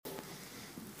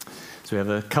So we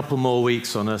have a couple more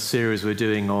weeks on a series we're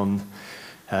doing on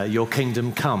Your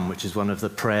Kingdom Come, which is one of the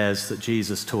prayers that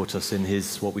Jesus taught us in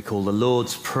his, what we call the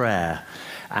Lord's Prayer.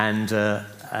 And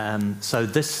so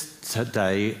this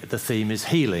today, the theme is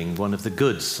healing, one of the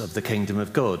goods of the kingdom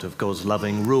of God, of God's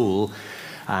loving rule,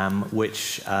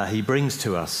 which he brings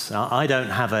to us. Now, I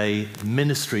don't have a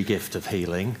ministry gift of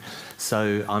healing,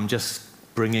 so I'm just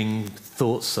bringing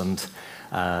thoughts and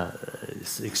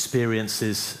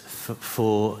experiences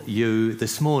for you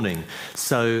this morning.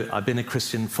 So I've been a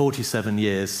Christian 47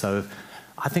 years, so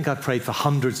I think I've prayed for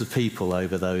hundreds of people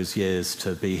over those years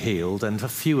to be healed, and a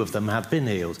few of them have been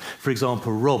healed. For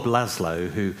example, Rob Laszlo,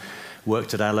 who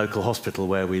worked at our local hospital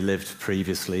where we lived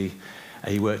previously,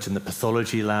 he worked in the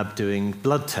pathology lab doing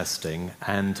blood testing,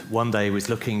 and one day he was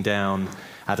looking down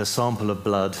at a sample of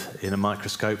blood in a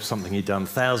microscope, something he'd done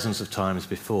thousands of times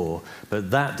before. But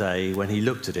that day, when he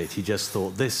looked at it, he just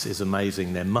thought, this is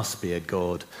amazing, there must be a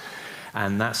God.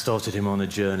 And that started him on a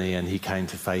journey, and he came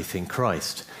to faith in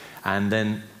Christ. And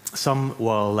then some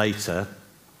while later,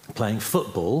 playing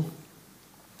football,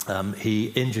 he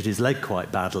injured his leg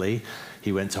quite badly.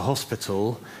 He went to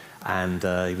hospital, and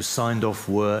he was signed off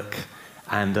work.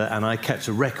 And I kept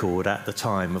a record at the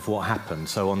time of what happened.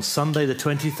 So on Sunday, the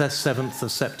 27th of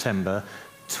September,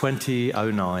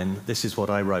 2009, this is what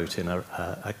I wrote in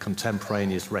a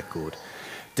contemporaneous record.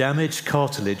 Damaged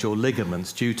cartilage or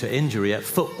ligaments due to injury at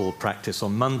football practice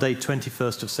on Monday,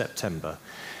 21st of September.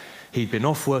 He'd been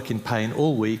off work in pain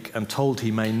all week and told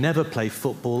he may never play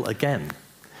football again.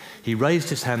 He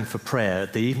raised his hand for prayer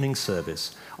at the evening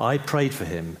service. I prayed for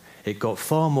him. It got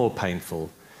far more painful.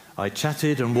 I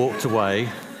chatted and walked away.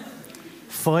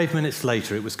 5 minutes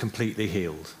later, it was completely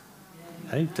healed.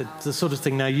 Hey, the sort of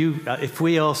thing. Now, if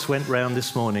we went round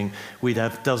this morning, we'd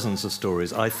have dozens of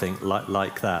stories, I think,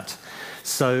 like that.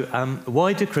 So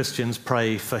why do Christians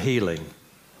pray for healing?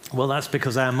 Well, that's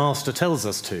because our Master tells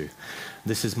us to.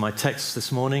 This is my text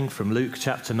this morning from Luke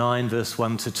chapter 9, verse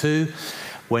 1 to 2.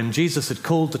 When Jesus had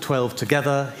called the 12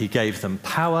 together, he gave them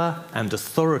power and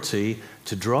authority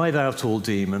to drive out all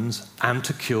demons and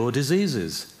to cure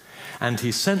diseases. And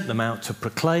he sent them out to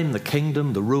proclaim the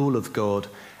kingdom, the rule of God,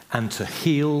 and to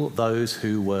heal those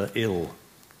who were ill.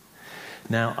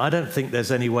 Now, I don't think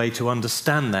there's any way to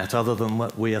understand that other than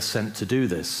what we are sent to do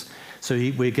this. So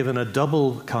we're given a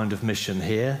double kind of mission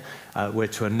here. We're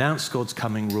to announce God's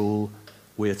coming rule.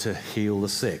 We're to heal the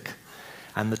sick.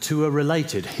 And the two are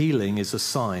related. Healing is a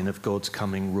sign of God's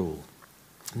coming rule.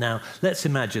 Now, let's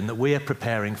imagine that we are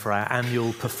preparing for our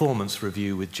annual performance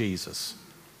review with Jesus.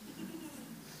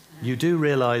 You do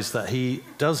realize that he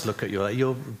does look at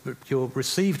you. You're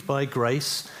received by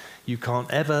grace. You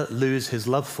can't ever lose his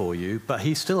love for you, but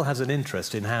he still has an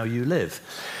interest in how you live.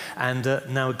 And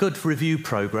now a good review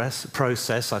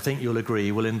process, I think you'll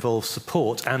agree, will involve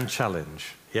support and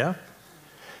challenge. Yeah?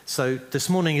 So this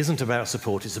morning isn't about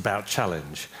support, it's about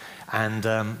challenge. And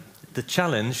the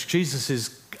challenge, Jesus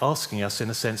is asking us, in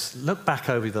a sense, look back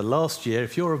over the last year.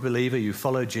 If you're a believer, you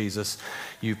follow Jesus,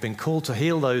 you've been called to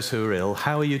heal those who are ill.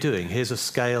 How are you doing? Here's a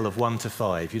scale of 1 to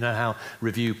 5. You know how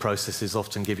review processes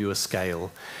often give you a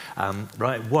scale.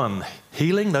 Right, 1,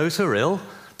 healing those who are ill.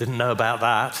 Didn't know about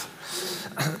that.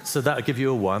 So that would give you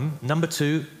a 1. Number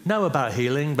 2, know about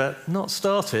healing, but not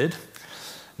started.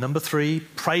 Number 3,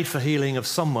 prayed for healing of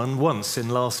someone once in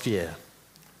last year.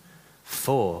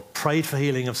 4, prayed for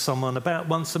healing of someone about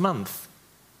once a month.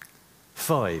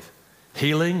 5,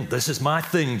 healing, this is my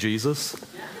thing, Jesus.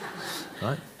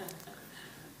 Right?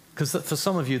 Because for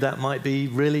some of you, that might be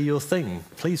really your thing.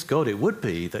 Please God, it would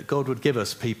be that God would give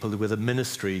us people with a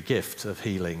ministry gift of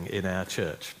healing in our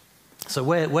church. So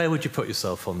where would you put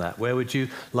yourself on that? Where would you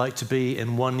like to be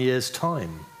in 1 year's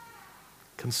time?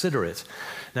 Consider it.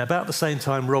 Now, about the same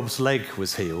time Rob's leg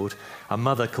was healed, a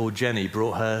mother called Jenny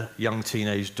brought her young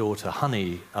teenage daughter,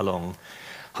 Honey, along.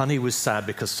 Honey was sad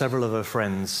because several of her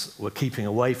friends were keeping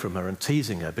away from her and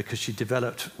teasing her because she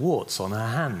developed warts on her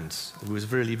hands. It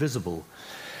was really visible.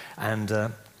 And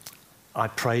I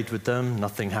prayed with them.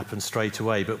 Nothing happened straight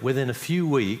away. But within a few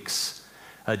weeks,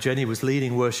 Jenny was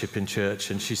leading worship in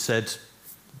church, and she said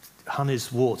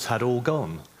Honey's warts had all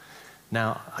gone.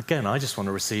 Now, again, I just want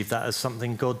to receive that as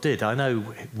something God did. I know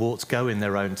warts go in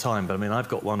their own time, but I mean, I've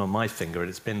got one on my finger, and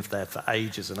it's been there for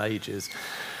ages and ages.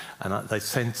 And they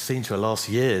seem to last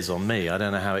years on me. I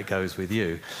don't know how it goes with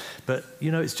you. But,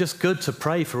 you know, it's just good to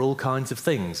pray for all kinds of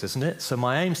things, isn't it? So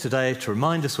my aim's today to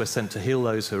remind us we're sent to heal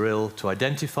those who are ill, to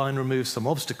identify and remove some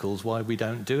obstacles why we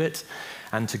don't do it,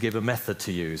 and to give a method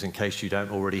to use in case you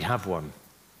don't already have one.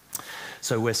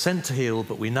 So we're sent to heal,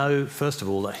 but we know, first of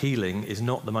all, that healing is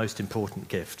not the most important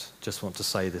gift. Just want to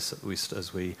say this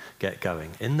as we get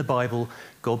going. In the Bible,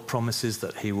 God promises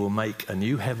that he will make a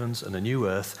new heavens and a new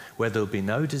earth where there will be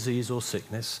no disease or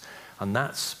sickness,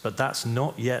 but that's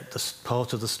not yet the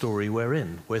part of the story we're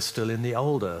in. We're still in the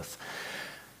old earth.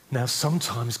 Now,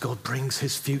 sometimes God brings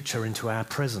his future into our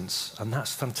presence, and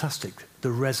that's fantastic.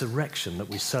 The resurrection that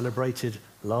we celebrated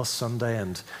last Sunday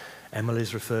and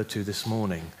Emily's referred to this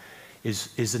morning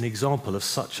is an example of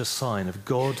such a sign of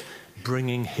God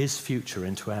bringing his future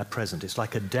into our present. It's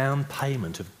like a down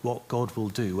payment of what God will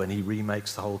do when he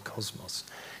remakes the whole cosmos.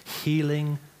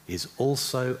 Healing is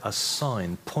also a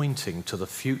sign pointing to the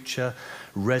future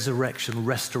resurrection,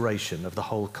 restoration of the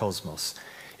whole cosmos.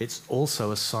 It's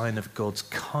also a sign of God's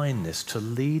kindness to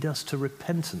lead us to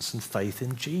repentance and faith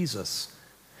in Jesus.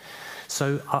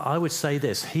 So I would say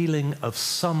this, healing of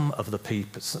some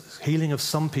people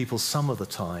some of the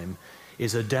time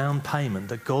is a down payment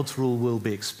that God's rule will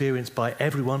be experienced by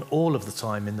everyone all of the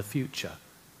time in the future.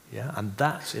 Yeah? And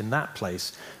in that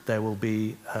place, there will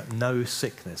be no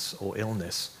sickness or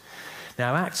illness.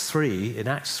 Now, in Acts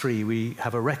 3, we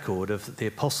have a record of the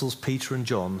apostles Peter and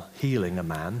John healing a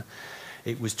man.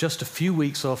 It was just a few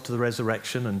weeks after the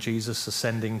resurrection and Jesus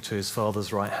ascending to his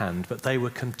Father's right hand, but they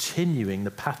were continuing the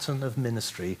pattern of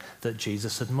ministry that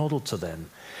Jesus had modeled to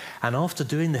them. And after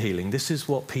doing the healing, this is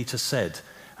what Peter said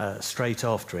straight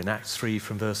after in Acts 3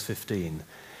 from verse 15.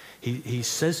 He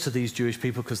says to these Jewish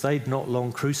people, because they'd not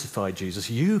long crucified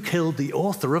Jesus, "You killed the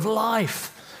author of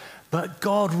life, but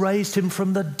God raised him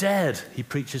from the dead." He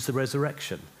preaches the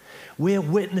resurrection. We're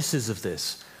witnesses of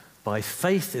this. By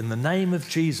faith in the name of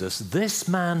Jesus, this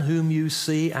man whom you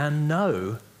see and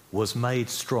know was made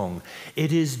strong.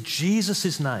 It is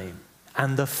Jesus' name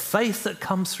and the faith that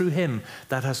comes through him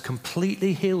that has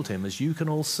completely healed him, as you can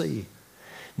all see.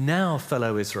 Now,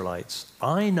 fellow Israelites,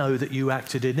 I know that you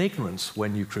acted in ignorance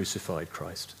when you crucified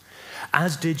Christ,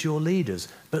 as did your leaders.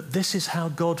 But this is how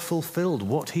God fulfilled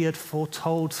what he had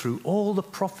foretold through all the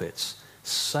prophets,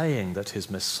 saying that his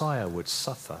Messiah would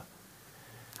suffer.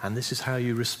 And this is how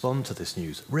you respond to this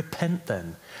news. Repent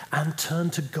then and turn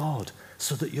to God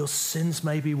so that your sins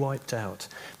may be wiped out,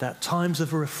 that times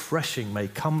of refreshing may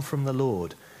come from the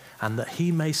Lord, and that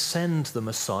he may send the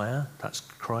Messiah, that's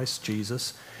Christ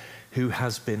Jesus, who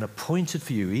has been appointed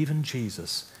for you, even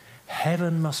Jesus.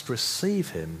 Heaven must receive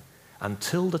him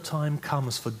until the time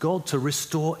comes for God to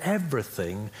restore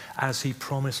everything as he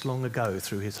promised long ago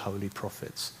through his holy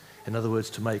prophets. In other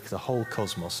words, to make the whole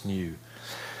cosmos new.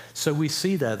 So we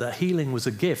see there that healing was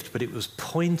a gift, but it was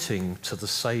pointing to the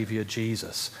Savior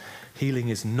Jesus. Healing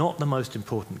is not the most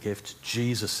important gift,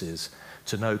 Jesus is.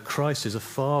 To know Christ is a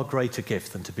far greater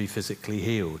gift than to be physically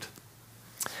healed.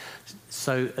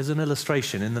 So as an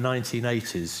illustration, in the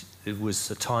 1980s, it was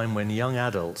a time when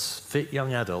fit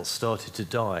young adults started to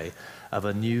die of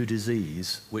a new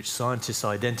disease which scientists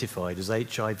identified as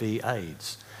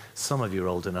HIV/AIDS. Some of you are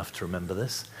old enough to remember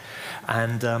this.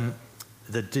 And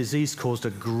the disease caused a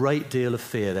great deal of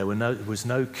fear. There was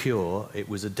no cure. It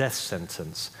was a death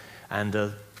sentence. And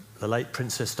the late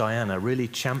Princess Diana really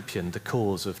championed the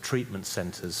cause of treatment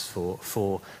centres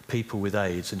for people with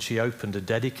AIDS. And she opened a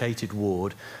dedicated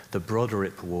ward, the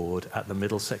Broderick ward, at the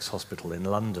Middlesex Hospital in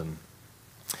London.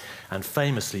 And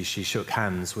famously, she shook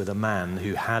hands with a man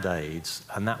who had AIDS.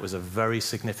 And that was a very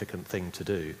significant thing to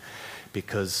do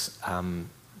because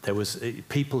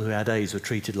people who had AIDS were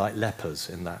treated like lepers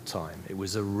in that time. It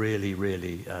was a really,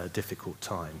 really difficult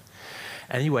time.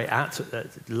 Anyway, at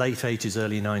late 80s,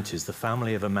 early 90s, the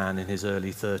family of a man in his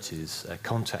early 30s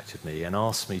contacted me and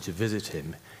asked me to visit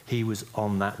him. He was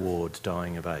on that ward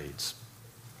dying of AIDS.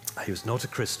 He was not a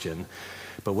Christian,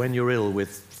 but when you're ill with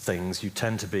things, you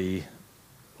tend to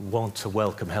want to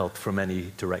welcome help from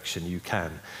any direction you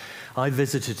can. I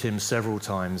visited him several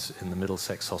times in the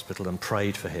Middlesex Hospital and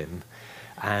prayed for him.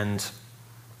 And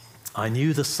I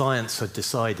knew the science had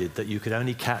decided that you could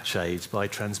only catch AIDS by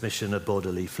transmission of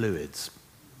bodily fluids,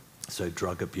 so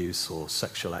drug abuse or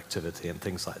sexual activity and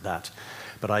things like that.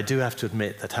 But I do have to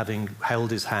admit that having held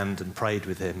his hand and prayed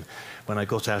with him, when I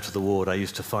got out of the ward, I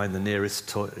used to find the nearest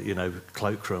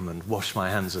cloakroom and wash my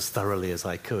hands as thoroughly as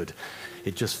I could.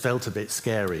 It just felt a bit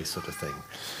scary, sort of thing.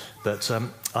 But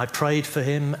I prayed for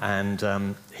him,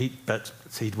 and he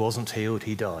wasn't healed,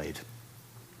 he died.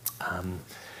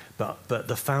 But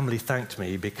the family thanked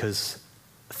me because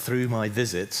through my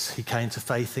visits, he came to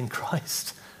faith in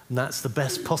Christ. And that's the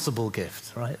best possible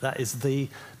gift, right? That is the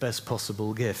best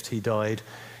possible gift. He died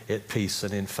at peace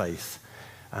and in faith.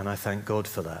 And I thank God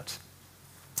for that.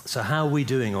 So how are we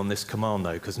doing on this command,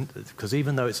 though? Because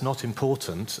even though it's not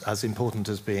important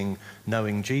as being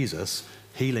knowing Jesus,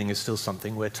 healing is still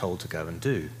something we're told to go and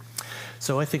do.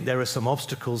 So I think there are some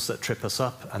obstacles that trip us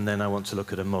up, and then I want to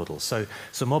look at a model. So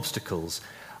some obstacles.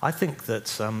 I think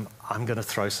that I'm going to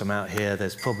throw some out here.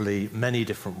 There's probably many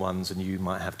different ones, and you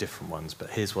might have different ones,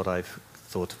 but here's what I've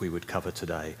thought we would cover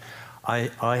today. I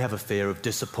have a fear of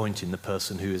disappointing the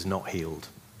person who is not healed.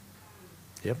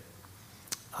 Yep.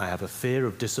 I have a fear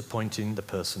of disappointing the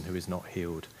person who is not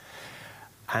healed.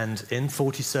 And in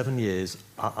 47 years,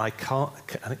 I can't...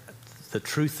 The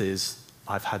truth is,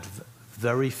 I've had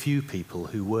very few people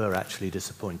who were actually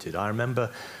disappointed. I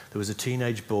remember there was a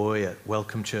teenage boy at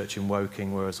Welcome Church in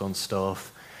Woking, where I was on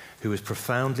staff, who was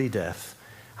profoundly deaf,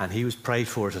 and he was prayed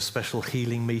for at a special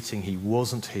healing meeting. He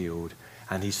wasn't healed,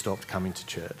 and he stopped coming to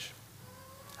church.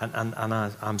 And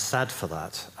I'm sad for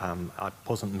that. It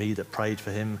wasn't me that prayed for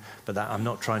him, but I'm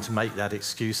not trying to make that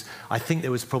excuse. I think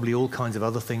there was probably all kinds of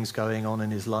other things going on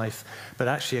in his life, but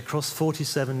actually across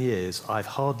 47 years, I've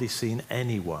hardly seen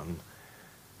anyone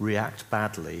react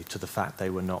badly to the fact they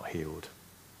were not healed.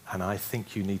 And I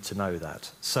think you need to know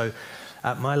that. So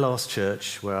at my last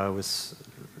church, where I was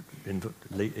in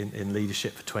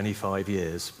leadership for 25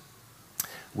 years,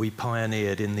 we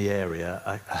pioneered in the area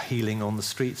a healing on the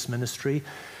streets ministry,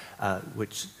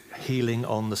 which healing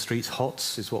on the streets,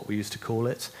 HOTS is what we used to call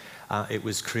it. It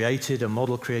was a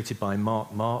model created by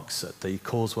Mark Marks at the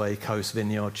Causeway Coast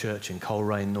Vineyard Church in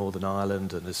Coleraine, Northern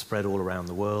Ireland, and has spread all around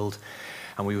the world.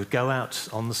 And we would go out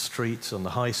on the street, on the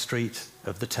high street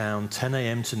of the town, 10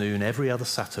 a.m. to noon every other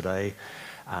Saturday,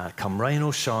 come rain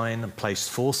or shine, and place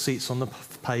 4 seats on the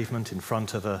pavement in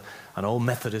front of an old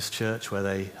Methodist church where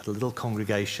they had a little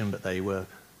congregation, but they were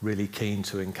really keen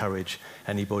to encourage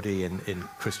anybody in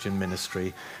Christian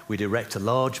ministry. We'd erect a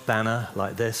large banner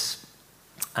like this,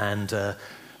 and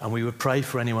we would pray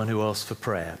for anyone who asked for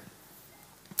prayer.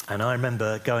 And I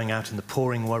remember going out in the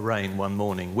pouring rain one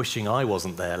morning, wishing I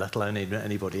wasn't there, let alone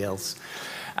anybody else.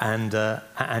 And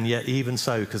yet even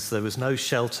so, because there was no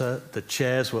shelter, the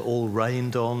chairs were all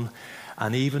rained on,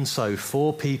 and even so,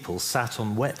 4 people sat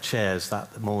on wet chairs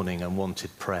that morning and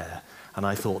wanted prayer. And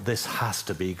I thought, this has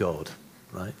to be God,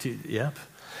 right? Yep.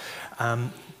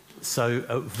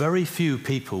 So very few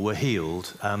people were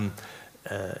healed, at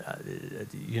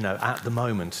the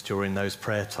moment during those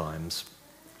prayer times.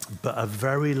 But a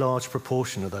very large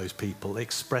proportion of those people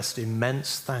expressed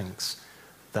immense thanks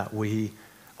that we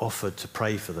offered to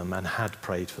pray for them and had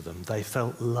prayed for them. They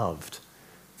felt loved.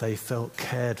 They felt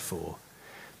cared for.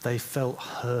 They felt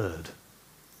heard.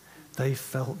 They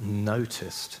felt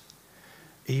noticed,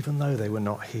 even though they were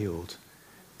not healed.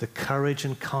 The courage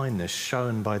and kindness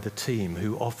shown by the team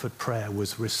who offered prayer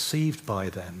was received by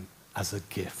them as a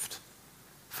gift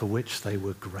for which they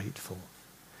were grateful.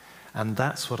 And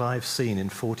that's what I've seen in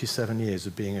 47 years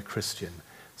of being a Christian.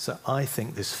 So I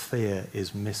think this fear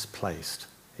is misplaced,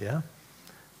 yeah?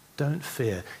 Don't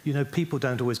fear. You know, people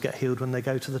don't always get healed when they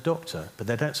go to the doctor, but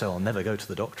they don't say, I'll never go to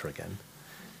the doctor again.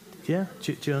 Yeah?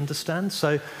 Do you understand?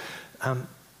 So, and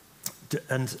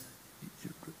a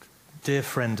dear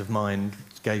friend of mine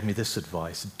gave me this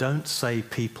advice. Don't say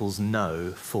people's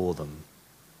no for them.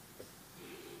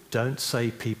 Don't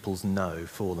say people's no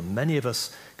for them. Many of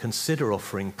us consider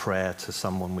offering prayer to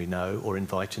someone we know or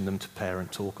inviting them to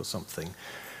parent talk or something,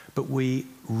 but we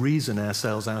reason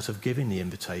ourselves out of giving the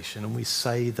invitation and we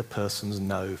say the person's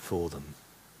no for them.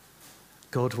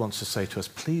 God wants to say to us,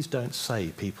 please don't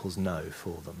say people's no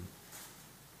for them.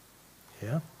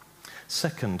 Yeah?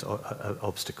 Second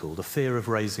obstacle, the fear of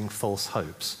raising false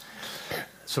hopes.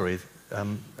 Sorry,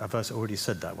 have I already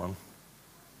said that one?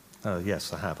 Oh,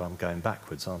 yes, I have. I'm going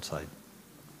backwards, aren't I?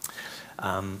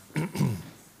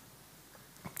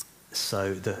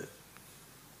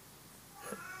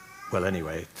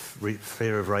 Anyway,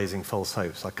 fear of raising false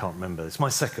hopes. I can't remember. It's my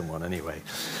second one, anyway.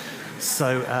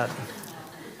 So,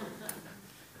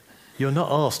 you're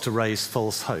not asked to raise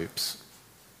false hopes.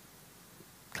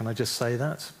 Can I just say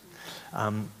that?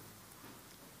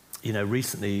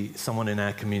 Recently, someone in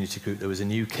our community group, there was a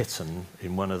new kitten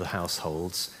in one of the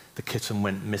households. The kitten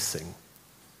went missing,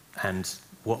 and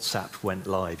WhatsApp went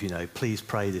live, please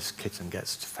pray this kitten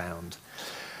gets found.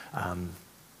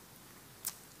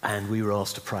 And we were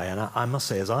asked to pray. And I must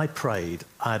say, as I prayed,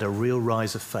 I had a real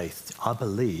rise of faith. I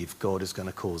believe God is going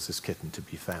to cause this kitten to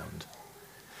be found.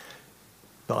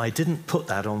 But I didn't put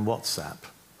that on WhatsApp.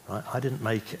 Right? I didn't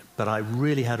make it, but I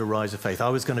really had a rise of faith. I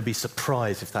was going to be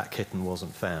surprised if that kitten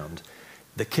wasn't found.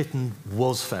 The kitten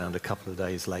was found a couple of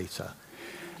days later.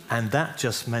 And that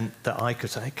just meant that I could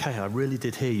say, okay, I really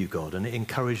did hear you, God. And it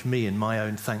encouraged me in my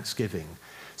own thanksgiving.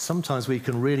 sometimes we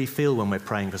can really feel when we're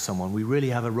praying for someone, we really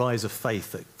have a rise of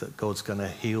faith that God's going to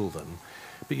heal them.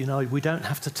 But, we don't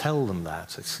have to tell them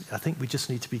that. I think we just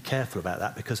need to be careful about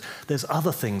that, because there's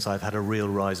other things I've had a real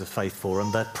rise of faith for,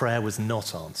 and that prayer was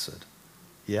not answered.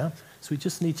 Yeah? So we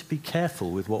just need to be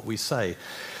careful with what we say.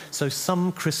 So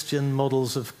some Christian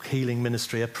models of healing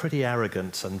ministry are pretty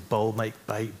arrogant and make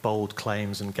bold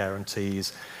claims and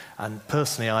guarantees. And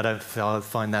personally, I don't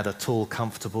find that at all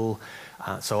comfortable,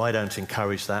 so I don't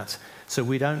encourage that. So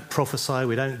we don't prophesy,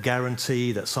 we don't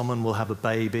guarantee that someone will have a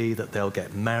baby, that they'll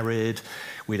get married,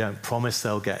 we don't promise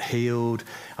they'll get healed,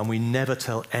 and we never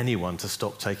tell anyone to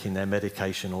stop taking their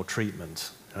medication or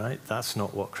treatment. Right? That's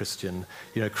not what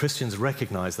Christians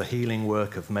recognize the healing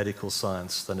work of medical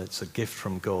science, that it's a gift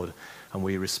from God, and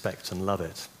we respect and love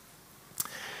it.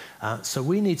 So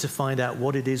we need to find out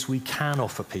what it is we can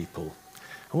offer people.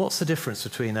 And what's the difference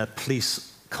between a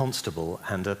police constable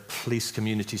and a police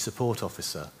community support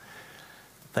officer?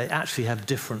 They actually have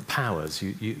different powers.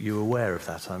 You're aware of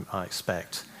that, I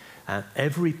expect. And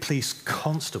every police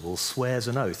constable swears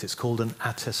an oath. It's called an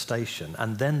attestation.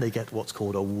 And then they get what's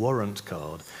called a warrant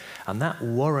card. And that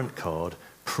warrant card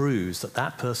proves that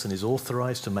that person is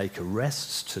authorized to make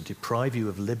arrests, to deprive you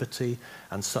of liberty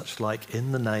and such like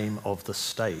in the name of the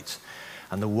state.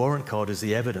 And the warrant card is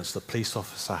the evidence the police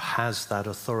officer has that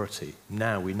authority.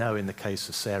 Now, we know in the case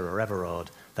of Sarah Everard,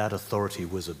 that authority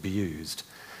was abused.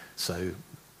 So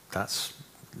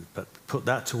but put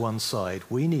that to one side.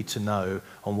 We need to know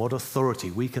on what authority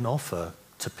we can offer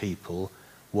to people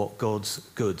what God's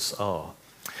goods are.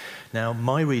 Now,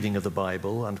 my reading of the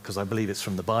Bible, and because I believe it's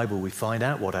from the Bible we find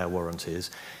out what our warrant is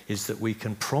that we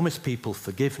can promise people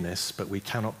forgiveness, but we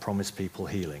cannot promise people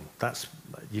healing.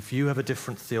 If you have a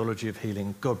different theology of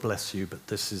healing, God bless you, but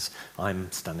I'm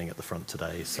standing at the front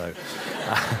today, so...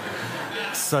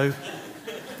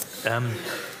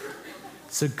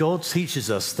 So God teaches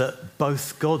us that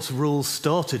both God's rules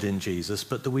started in Jesus,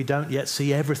 but that we don't yet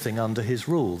see everything under his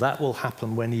rule. That will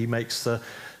happen when he makes the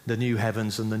new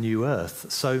heavens and the new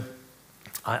earth. So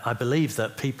I believe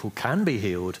that people can be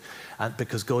healed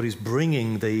because God is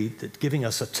giving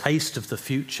us a taste of the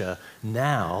future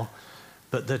now,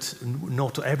 but that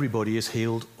not everybody is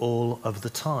healed all of the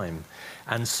time.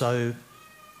 And so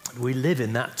we live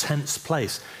in that tense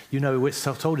place. It's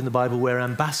told in the Bible we're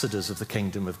ambassadors of the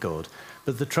kingdom of God.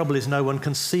 But the trouble is no one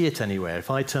can see it anywhere. If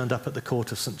I turned up at the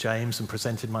court of St. James and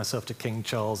presented myself to King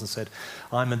Charles and said,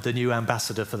 I'm the new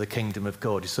ambassador for the kingdom of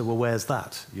God, you say, well, where's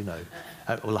that?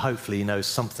 Well, hopefully he knows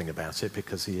something about it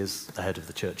because he is the head of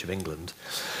the Church of England.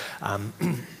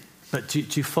 But do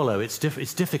you follow? It's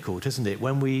difficult, isn't it?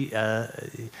 When we have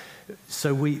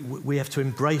to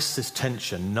embrace this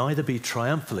tension, neither be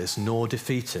triumphalist nor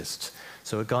defeatist.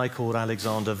 So a guy called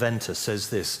Alexander Venter says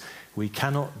this: we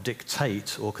cannot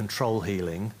dictate or control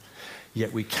healing,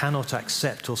 yet we cannot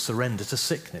accept or surrender to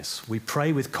sickness. We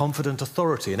pray with confident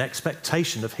authority and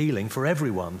expectation of healing for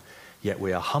everyone, yet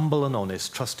we are humble and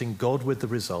honest, trusting God with the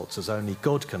results, as only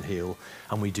God can heal,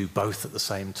 and we do both at the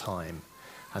same time.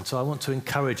 And so I want to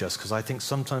encourage us, because I think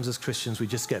sometimes as Christians we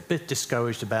just get a bit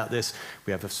discouraged about this.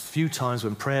 We have a few times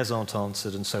when prayers aren't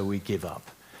answered, and so we give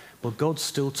up. Well, God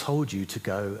still told you to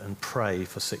go and pray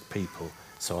for sick people.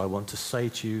 So I want to say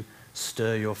to you,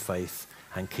 stir your faith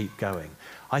and keep going.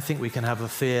 I think we can have a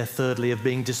fear, thirdly, of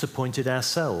being disappointed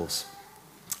ourselves.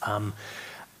 But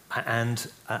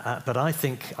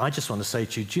I just want to say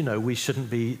to you, we shouldn't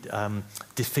be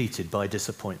defeated by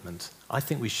disappointment. I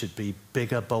think we should be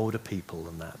bigger, bolder people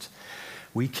than that.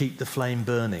 We keep the flame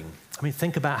burning. I mean,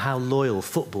 think about how loyal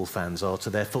football fans are to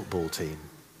their football team.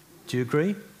 Do you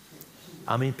agree?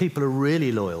 I mean, people are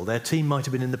really loyal. Their team might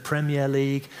have been in the Premier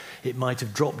League. It might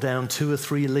have dropped down 2 or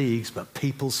 3 leagues, but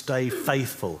people stay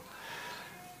faithful.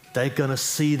 They're going to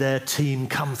see their team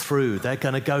come through. They're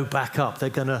going to go back up. They're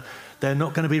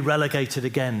not going to be relegated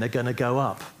again. They're going to go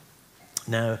up.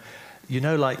 Now,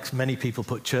 like many people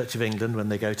put Church of England when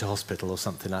they go to hospital or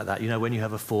something like that. When you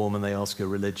have a form and they ask your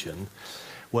religion.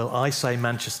 Well, I say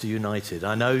Manchester United.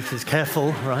 I know, it's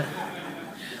careful, right?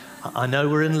 I know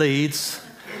we're in Leeds.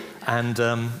 And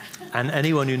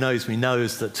anyone who knows me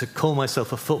knows that to call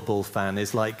myself a football fan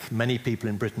is like many people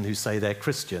in Britain who say they're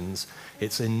Christians.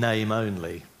 It's in name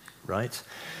only, right?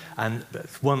 And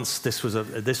once this was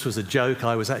a joke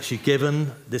I was actually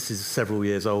given. This is several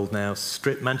years old now.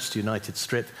 Manchester United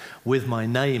strip with my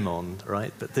name on,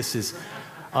 right? But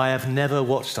I have never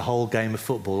watched a whole game of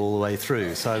football all the way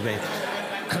through. So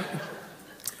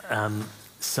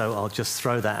so I'll just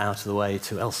throw that out of the way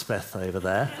to Elspeth over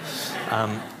there.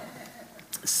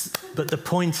 But the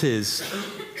point is,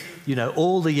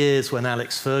 all the years when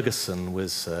Alex Ferguson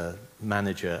was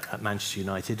manager at Manchester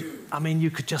United. I mean, you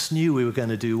just knew we were going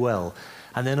to do well.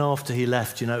 And then after he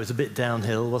left, it was a bit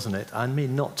downhill, wasn't it? I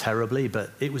mean, not terribly, but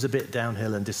it was a bit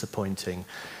downhill and disappointing.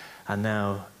 And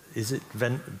now, is it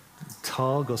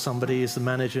Targ or somebody is the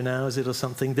manager now, is it, or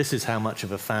something? This is how much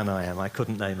of a fan I am. I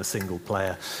couldn't name a single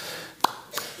player.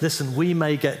 Listen, we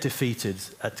may get defeated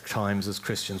at times as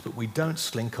Christians, but we don't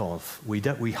slink off. We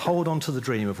hold on to the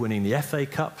dream of winning the FA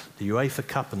Cup, the UEFA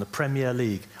Cup, and the Premier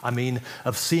League. I mean,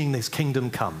 of seeing this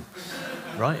kingdom come,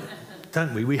 right?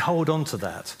 Don't we? We hold on to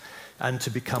that. And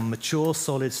to become mature,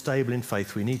 solid, stable in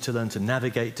faith, we need to learn to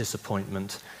navigate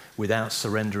disappointment without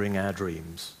surrendering our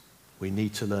dreams. We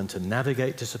need to learn to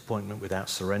navigate disappointment without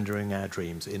surrendering our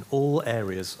dreams in all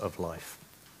areas of life.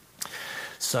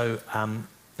 So,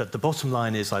 but the bottom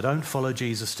line is, I don't follow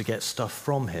Jesus to get stuff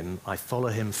from him. I follow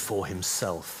him for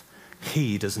himself.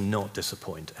 He does not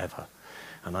disappoint ever.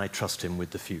 And I trust him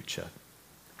with the future.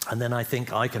 And then I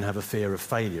think I can have a fear of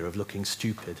failure, of looking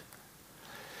stupid.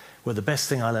 Well, the best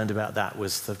thing I learned about that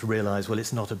was to realize, well,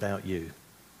 it's not about you.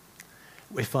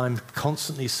 If I'm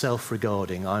constantly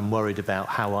self-regarding, I'm worried about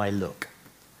how I look.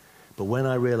 But when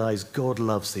I realize God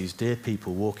loves these dear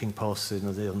people walking past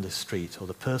on the street, or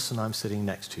the person I'm sitting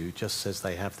next to just says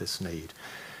they have this need,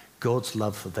 God's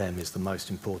love for them is the most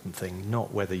important thing,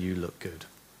 not whether you look good.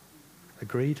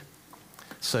 Agreed?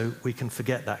 So we can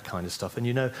forget that kind of stuff.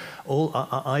 And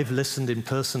I've listened in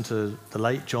person to the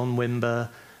late John Wimber,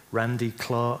 Randy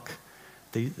Clark.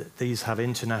 These have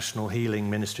international healing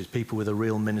ministries, people with a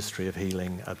real ministry of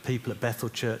healing. People at Bethel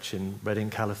Church in Redding,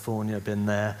 California, have been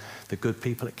there. The good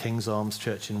people at King's Arms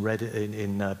Church in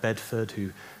Bedford,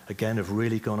 who, again, have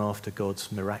really gone after God's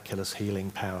miraculous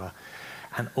healing power.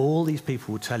 And all these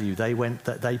people will tell you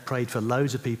they prayed for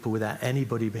loads of people without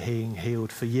anybody being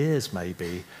healed for years,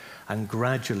 maybe, and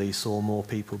gradually saw more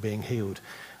people being healed.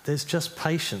 There's just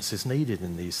patience is needed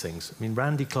in these things. I mean,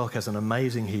 Randy Clark has an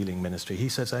amazing healing ministry. He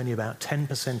says only about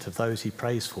 10% of those he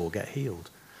prays for get healed.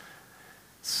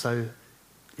 So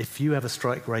if you have a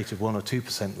strike rate of 1 or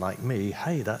 2% like me,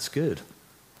 hey, that's good.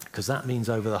 Because that means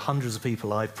over the hundreds of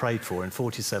people I've prayed for in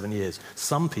 47 years,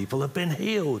 some people have been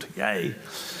healed. Yay.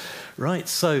 Right,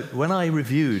 so when I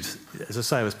reviewed, as I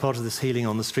say, I was part of this Healing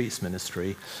on the Streets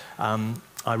ministry,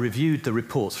 I reviewed the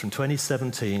reports from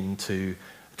 2014 to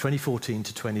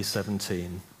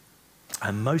 2017,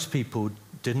 and most people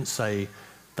didn't say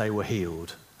they were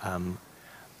healed,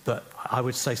 but I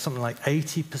would say something like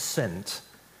 80%,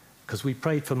 because we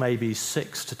prayed for maybe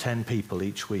 6 to 10 people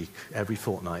each week, every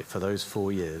fortnight for those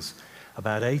 4 years,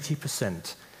 about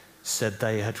 80% said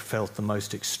they had felt the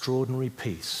most extraordinary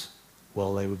peace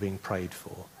while they were being prayed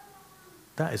for.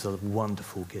 That is a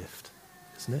wonderful gift,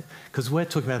 isn't it? Because we're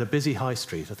talking about a busy high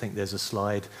street. I think there's a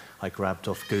slide I grabbed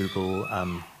off Google,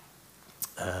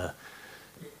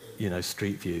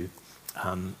 Street View.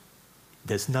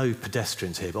 There's no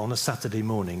pedestrians here, but on a Saturday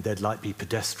morning, there'd like be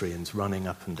pedestrians running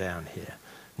up and down here.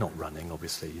 Not running,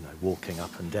 obviously, walking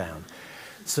up and down.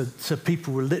 So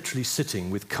people were literally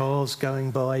sitting with cars going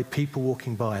by, people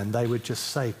walking by, and they would just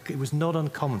say, it was not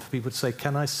uncommon for people to say,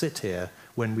 can I sit here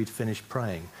when we'd finished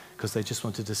praying? Because they just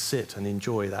wanted to sit and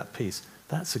enjoy that peace.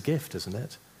 That's a gift, isn't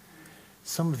it?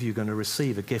 Some of you are going to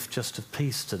receive a gift just of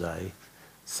peace today.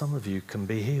 Some of you can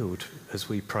be healed as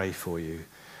we pray for you.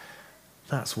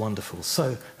 That's wonderful.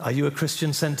 So, are you a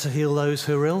Christian sent to heal those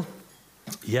who are ill?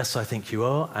 Yes, I think you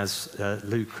are, as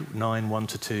Luke 9,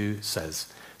 1-2 says.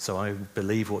 So I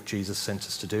believe what Jesus sent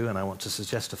us to do, and I want to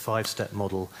suggest a 5-step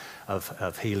model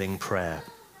of healing prayer.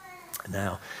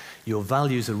 Now, your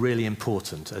values are really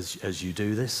important as you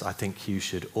do this. I think you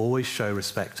should always show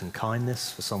respect and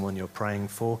kindness for someone you're praying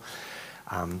for.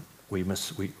 And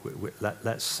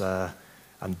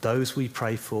those we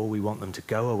pray for, we want them to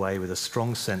go away with a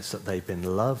strong sense that they've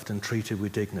been loved and treated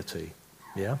with dignity.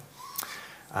 Yeah?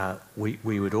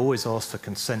 We would always ask for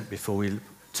consent before we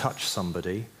touch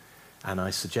somebody, and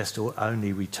I suggest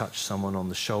only we touch someone on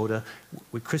the shoulder.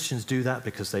 Christians do that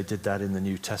because they did that in the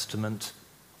New Testament,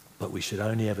 but we should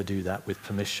only ever do that with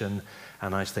permission,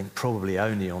 and I think probably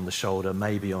only on the shoulder,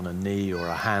 maybe on a knee or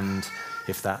a hand,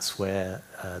 if that's where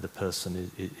the person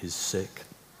is sick.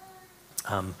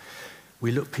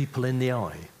 We look people in the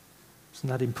eye. Isn't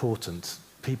that important?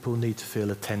 People need to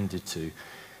feel attended to.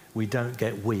 We don't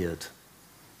get weird,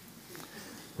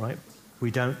 right? We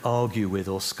don't argue with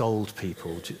or scold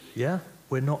people. Yeah?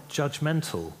 We're not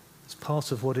judgmental. It's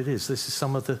part of what it is. This is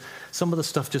some of the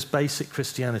stuff, just basic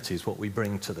Christianity is what we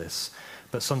bring to this.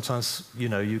 But sometimes,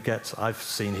 I've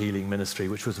seen healing ministry,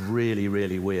 which was really,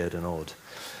 really weird and odd.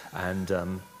 And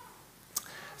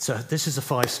So this is a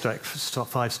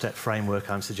five-step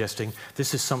framework I'm suggesting.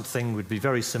 This is something would be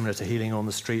very similar to healing on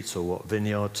the streets or what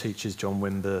Vineyard teaches, John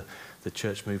Wimber, the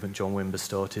church movement John Wimber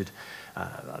started.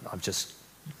 I've just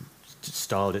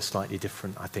styled it slightly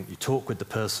different. I think you talk with the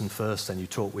person first, then you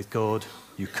talk with God,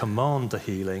 you command the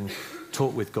healing,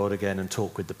 talk with God again, and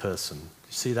talk with the person.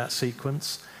 You see that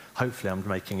sequence? Hopefully I'm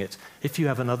making it. If you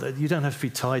have another, you don't have to be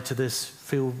tied to this.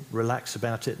 Feel relaxed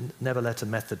about it. Never let a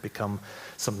method become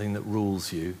something that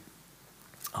rules you.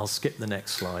 I'll skip the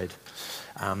next slide.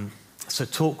 So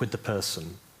talk with the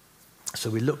person. So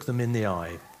we look them in the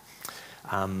eye.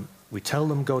 We tell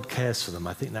them God cares for them.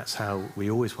 I think that's how we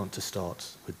always want to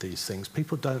start with these things.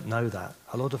 People don't know that.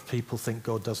 A lot of people think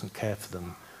God doesn't care for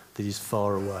them, that he's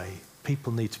far away.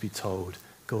 People need to be told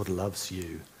God loves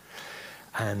you.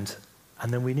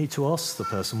 And then we need to ask the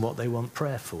person what they want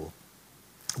prayer for.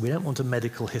 We don't want a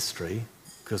medical history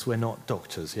because we're not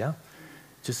doctors, yeah?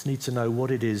 Just need to know what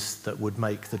it is that would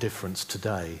make the difference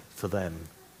today for them.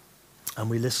 And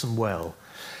we listen well.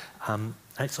 And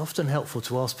it's often helpful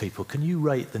to ask people, can you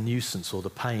rate the nuisance or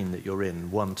the pain that you're in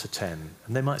 1 to 10?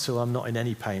 And they might say, well, I'm not in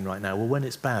any pain right now. Well, when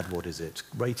it's bad, what is it?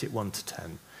 Rate it 1 to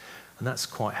 10. And that's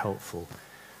quite helpful.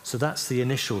 So that's the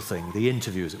initial thing, the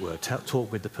interview, as it were.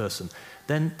 Talk with the person.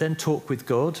 Then talk with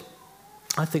God.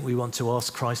 I think we want to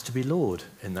ask Christ to be Lord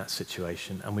in that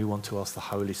situation, and we want to ask the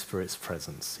Holy Spirit's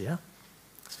presence, yeah?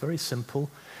 It's very simple.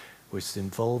 We're just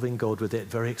involving God with it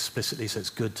very explicitly, so it's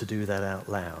good to do that out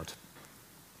loud.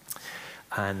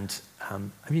 And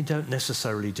you don't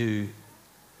necessarily do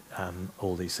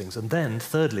all these things. And then,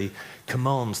 thirdly,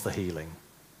 commands the healing.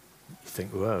 You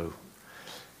think, whoa.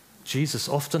 Jesus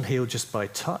often healed just by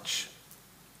touch,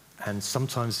 and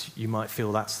sometimes you might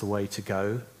feel that's the way to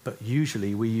go, but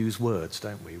usually we use words,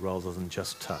 don't we, rather than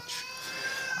just touch.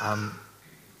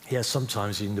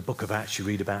 Sometimes in the book of Acts you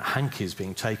read about hankies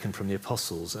being taken from the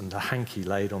apostles and a hanky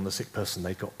laid on the sick person,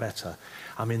 they got better.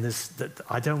 I mean,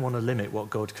 I don't want to limit what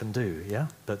God can do, yeah?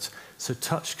 But so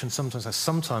touch can sometimes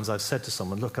I've said to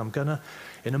someone, look,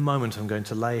 in a moment I'm going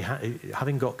to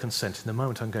having got consent, in a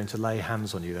moment I'm going to lay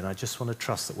hands on you, and I just want to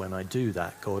trust that when I do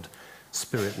that, God's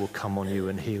Spirit will come on you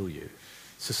and heal you.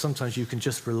 So sometimes you can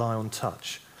just rely on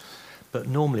touch. But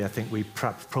normally I think we're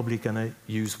probably going to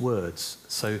use words.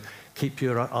 So keep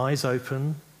your eyes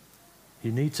open.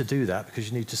 You need to do that because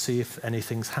you need to see if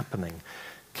anything's happening.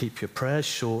 Keep your prayers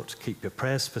short, keep your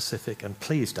prayers specific, and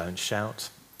please don't shout.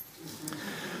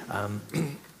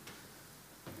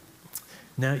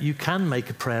 Now, you can make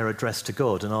a prayer addressed to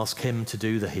God and ask him to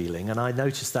do the healing, and I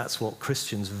notice that's what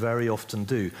Christians very often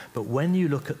do. But when you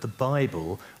look at the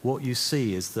Bible, what you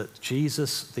see is that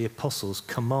Jesus, the apostles,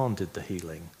 commanded the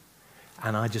healing.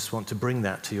 And I just want to bring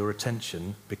that to your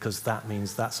attention because that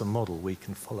means that's a model we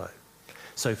can follow.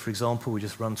 So, for example, we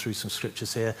just run through some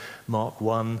scriptures here. Mark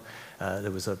 1,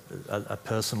 there was a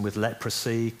person with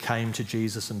leprosy, came to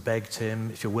Jesus and begged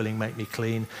him, if you're willing, make me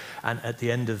clean. And at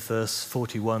the end of verse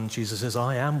 41, Jesus says,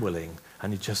 I am willing.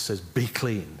 And he just says, be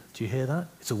clean. Do you hear that?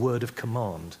 It's a word of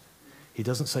command. He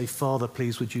doesn't say, Father,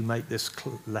 please, would you make this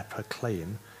leper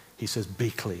clean? He says, be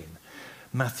clean.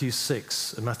 Matthew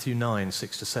 9,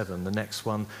 6 to 7, the next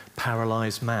one,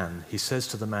 paralyzed man. He says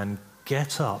to the man,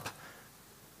 get up,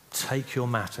 take your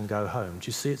mat and go home. Do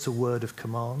you see it's a word of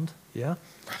command? Yeah?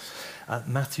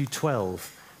 Matthew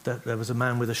 12, there was a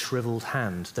man with a shriveled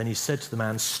hand. Then he said to the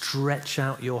man, stretch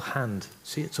out your hand.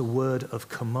 See, it's a word of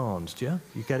command. Yeah?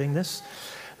 You getting this?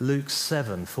 Luke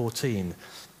 7, 14.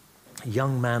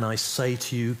 Young man, I say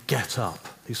to you, get up.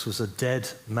 This was a dead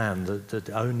man,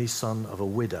 the only son of a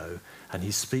widow. And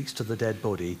he speaks to the dead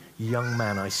body, young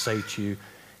man, I say to you,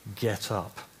 get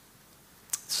up.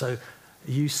 So,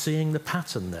 are you seeing the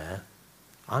pattern there?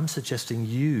 I'm suggesting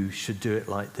you should do it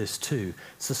like this too.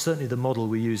 So certainly the model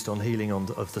we used on healing on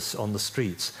the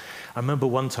streets. I remember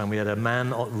one time we had a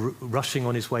man rushing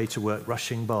on his way to work,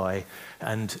 rushing by,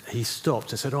 and he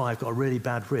stopped and said, I've got a really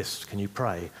bad wrist, can you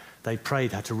pray? They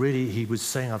prayed, he was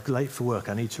saying, I'm late for work,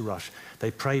 I need to rush.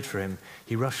 They prayed for him,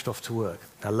 he rushed off to work.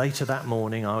 Now later that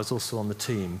morning, I was also on the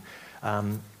team,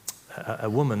 a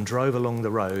woman drove along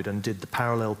the road and did the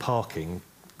parallel parking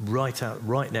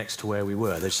right next to where we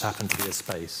were. There just happened to be a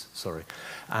space, sorry.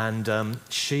 And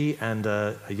she and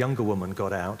a younger woman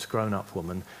got out, grown-up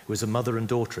woman. It was a mother and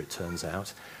daughter, it turns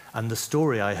out. And the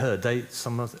story I heard,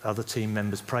 some of the other team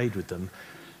members prayed with them.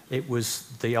 It was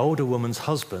the older woman's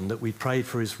husband that we prayed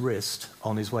for his wrist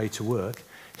on his way to work.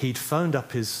 He'd phoned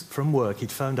up his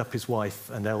wife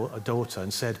and daughter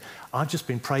and said, I've just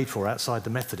been prayed for outside the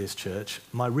Methodist church.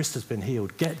 My wrist has been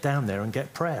healed. Get down there and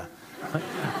get prayer. Right?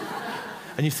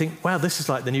 And you think, wow, this is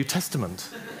like the New Testament.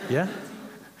 Yeah?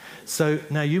 So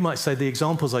now you might say the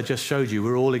examples I just showed you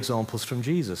were all examples from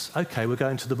Jesus. Okay, we're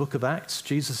going to the book of Acts.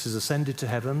 Jesus is ascended to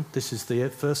heaven. This is the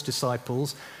first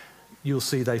disciples. You'll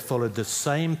see they followed the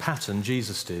same pattern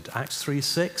Jesus did. Acts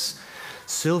 3:6,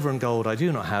 silver and gold I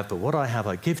do not have, but what I have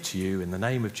I give to you in the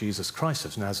name of Jesus Christ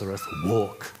of Nazareth,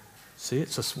 walk. See,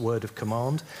 it's a word of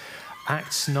command.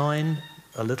 Acts 9,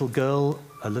 a little girl,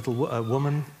 a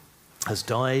woman has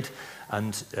died,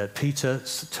 and Peter,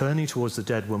 turning towards the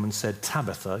dead woman, said,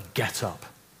 Tabitha, get up.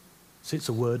 See, it's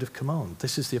a word of command.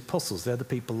 This is the apostles. They're the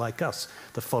people like us,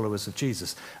 the followers of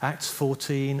Jesus. Acts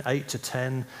 14, 8 to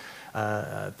 10,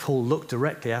 Paul looked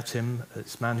directly at him,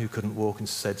 this man who couldn't walk, and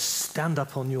said, stand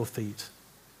up on your feet.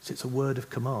 So it's a word of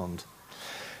command.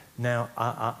 Now,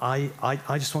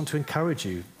 I just want to encourage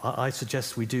you. I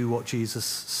suggest we do what Jesus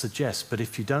suggests, but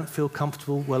if you don't feel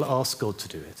comfortable, well, ask God to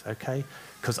do it, okay?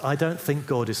 Because I don't think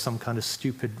God is some kind of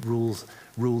stupid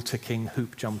rule-ticking,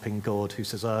 hoop-jumping God who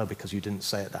says, oh, because you didn't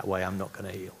say it that way, I'm not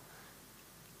going to heal.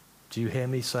 Do you hear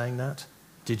me saying that?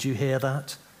 Did you hear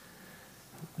that?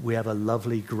 We have a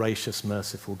lovely, gracious,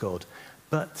 merciful God.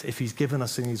 But if he's given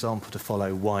us an example to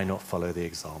follow, why not follow the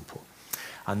example?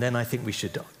 And then I think we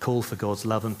should call for God's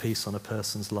love and peace on a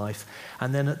person's life.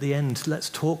 And then at the end, let's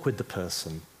talk with the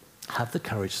person. Have the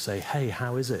courage to say, hey,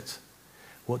 how is it?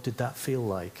 What did that feel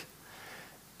like?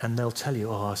 And they'll tell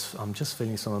you, oh, I'm just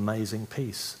feeling some amazing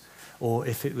peace. Or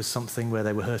if it was something where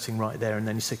they were hurting right there, and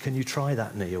then you say, can you try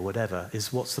that knee or whatever?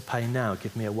 What's the pain now?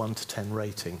 Give me a 1 to 10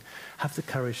 rating. Have the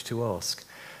courage to ask.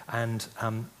 And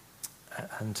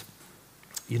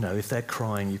you know, if they're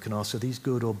crying, you can ask, are these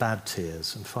good or bad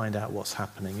tears, and find out what's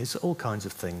happening. It's all kinds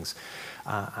of things.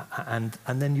 And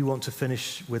then you want to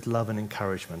finish with love and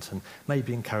encouragement, and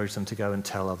maybe encourage them to go and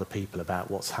tell other people about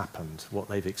what's happened, what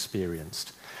they've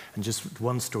experienced. And just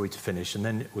one story to finish, and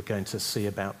then we're going to see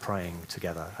about praying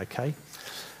together, okay?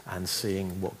 And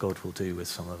seeing what God will do with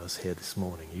some of us here this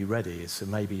morning. Are you ready? So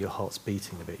maybe your heart's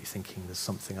beating a bit. You're thinking there's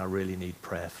something I really need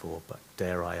prayer for, but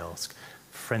dare I ask?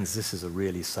 Friends, this is a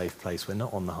really safe place. We're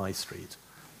not on the high street.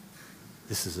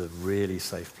 This is a really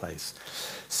safe place.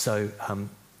 So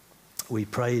we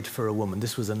prayed for a woman.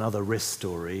 This was another wrist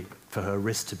story, for her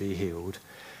wrist to be healed.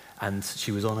 And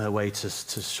she was on her way to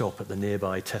shop at the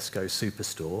nearby Tesco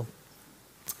superstore.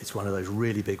 It's one of those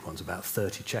really big ones, about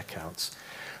 30 checkouts.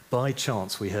 By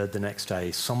chance, we heard the next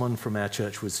day, someone from our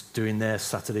church was doing their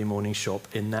Saturday morning shop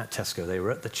in that Tesco. They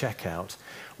were at the checkout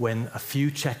when a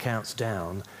few checkouts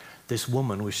down, this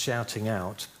woman was shouting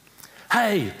out,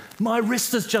 hey, my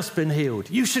wrist has just been healed.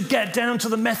 You should get down to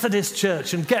the Methodist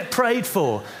church and get prayed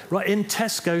for. Right, in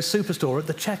Tesco superstore at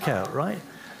the checkout, right?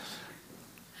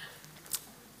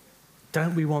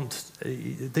 Don't we want,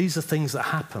 these are things that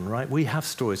happen, right? We have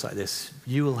stories like this.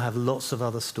 You will have lots of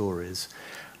other stories,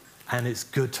 and it's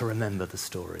good to remember the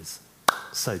stories.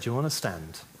 So do you want to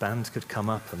stand? Band could come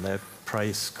up and they'll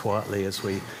praise quietly as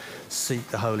we seek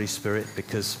the Holy Spirit,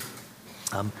 because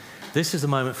this is a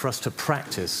moment for us to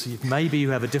practice. Maybe you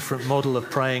have a different model of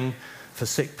praying for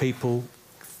sick people.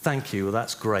 Thank you, well,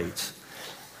 that's great.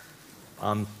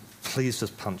 I'm pleased as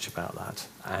punch about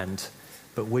that.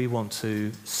 But we want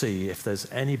to see if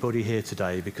there's anybody here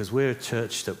today, because we're a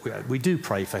church that we do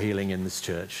pray for healing in this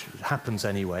church. It happens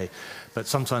anyway, but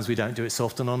sometimes we don't do it so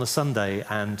often on a Sunday,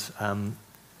 and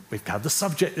we've had the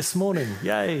subject this morning.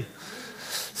 Yay!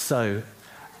 So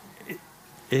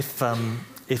if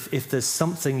there's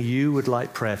something you would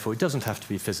like prayer for, it doesn't have to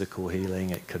be physical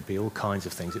healing. It could be all kinds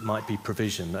of things. It might be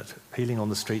provision. That healing on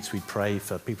the streets, we pray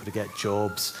for people to get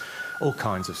jobs, all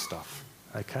kinds of stuff.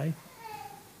 Okay?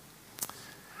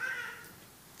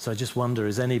 So I just wonder,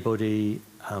 is anybody,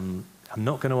 I'm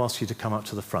not going to ask you to come up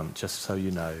to the front, just so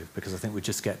you know, because I think we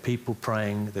just get people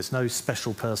praying. There's no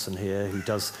special person here who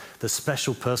does, the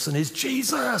special person is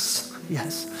Jesus.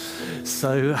 Yes.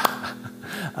 So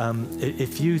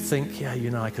if you think, yeah, you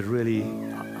know, I could really,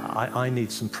 I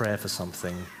need some prayer for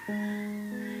something,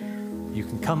 you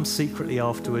can come secretly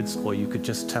afterwards, or you could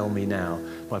just tell me now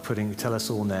by tell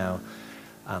us all now.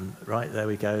 Right, there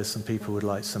we go. Some people would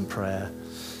like some prayer.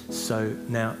 So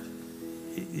now,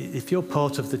 if you're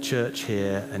part of the church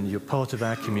here and you're part of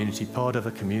our community, part of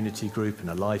a community group and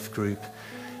a life group,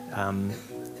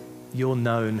 you're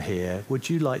known here. Would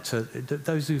you like to,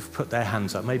 those who've put their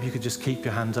hands up, maybe you could just keep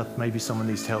your hands up, maybe someone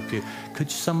needs to help you.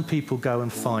 Could some people go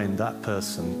and find that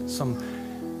person?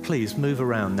 Please move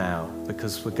around now,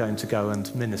 because we're going to go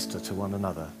and minister to one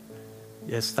another.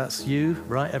 Yes, that's you,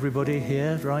 right? Everybody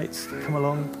here, right? Come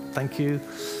along. Thank you.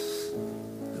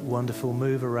 Wonderful.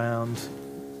 Move around.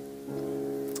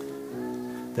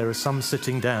 There are some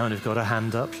sitting down who've got a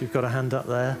hand up. You've got a hand up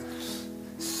there.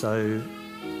 So,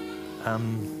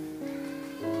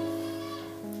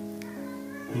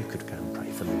 You could go and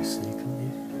pray for Lucy, couldn't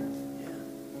you?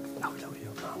 Yeah. Oh, look at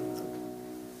your mum.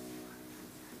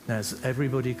 Now, has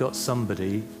everybody got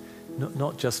somebody,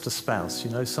 not just a spouse,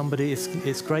 somebody,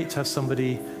 it's great to have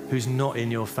somebody who's not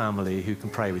in your family who can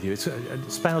pray with you.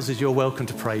 Spouses, you're welcome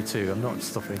to pray too. I'm not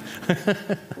stopping.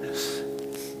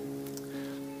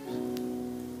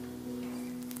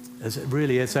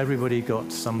 Has everybody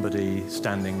got somebody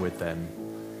standing with them?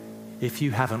 If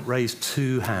you haven't, raise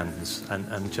two hands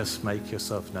and just make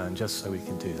yourself known, just so we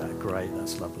can do that. Great,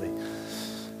 that's lovely.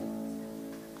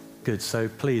 Good, so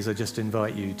please, I just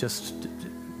invite you, just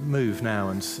move now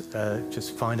and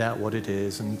just find out what it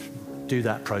is and do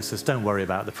that process. Don't worry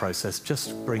about the process,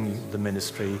 just bring the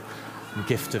ministry and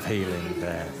gift of healing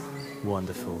there.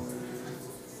 Wonderful.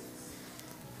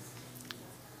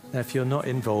 Now, if you're not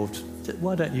involved,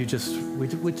 why don't you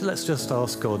let's just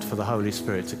ask God for the Holy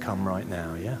Spirit to come right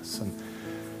now, yes? And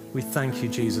we thank you,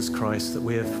 Jesus Christ, that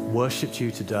we have worshipped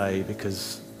you today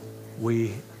because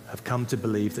we have come to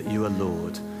believe that you are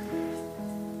Lord.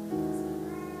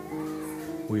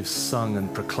 We've sung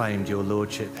and proclaimed your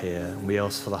Lordship here, and we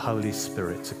ask for the Holy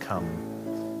Spirit to come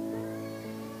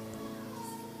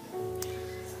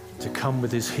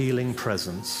with his healing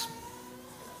presence.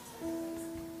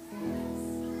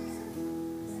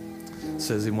 It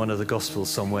says in one of the Gospels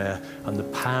somewhere, and the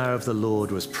power of the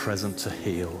Lord was present to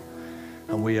heal.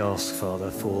 And we ask, Father,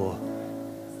 for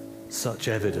such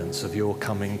evidence of your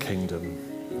coming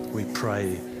kingdom. We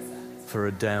pray for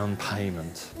a down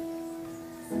payment,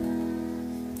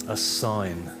 a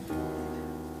sign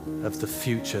of the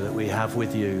future that we have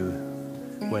with you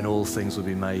when all things will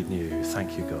be made new.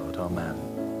 Thank you, God. Amen.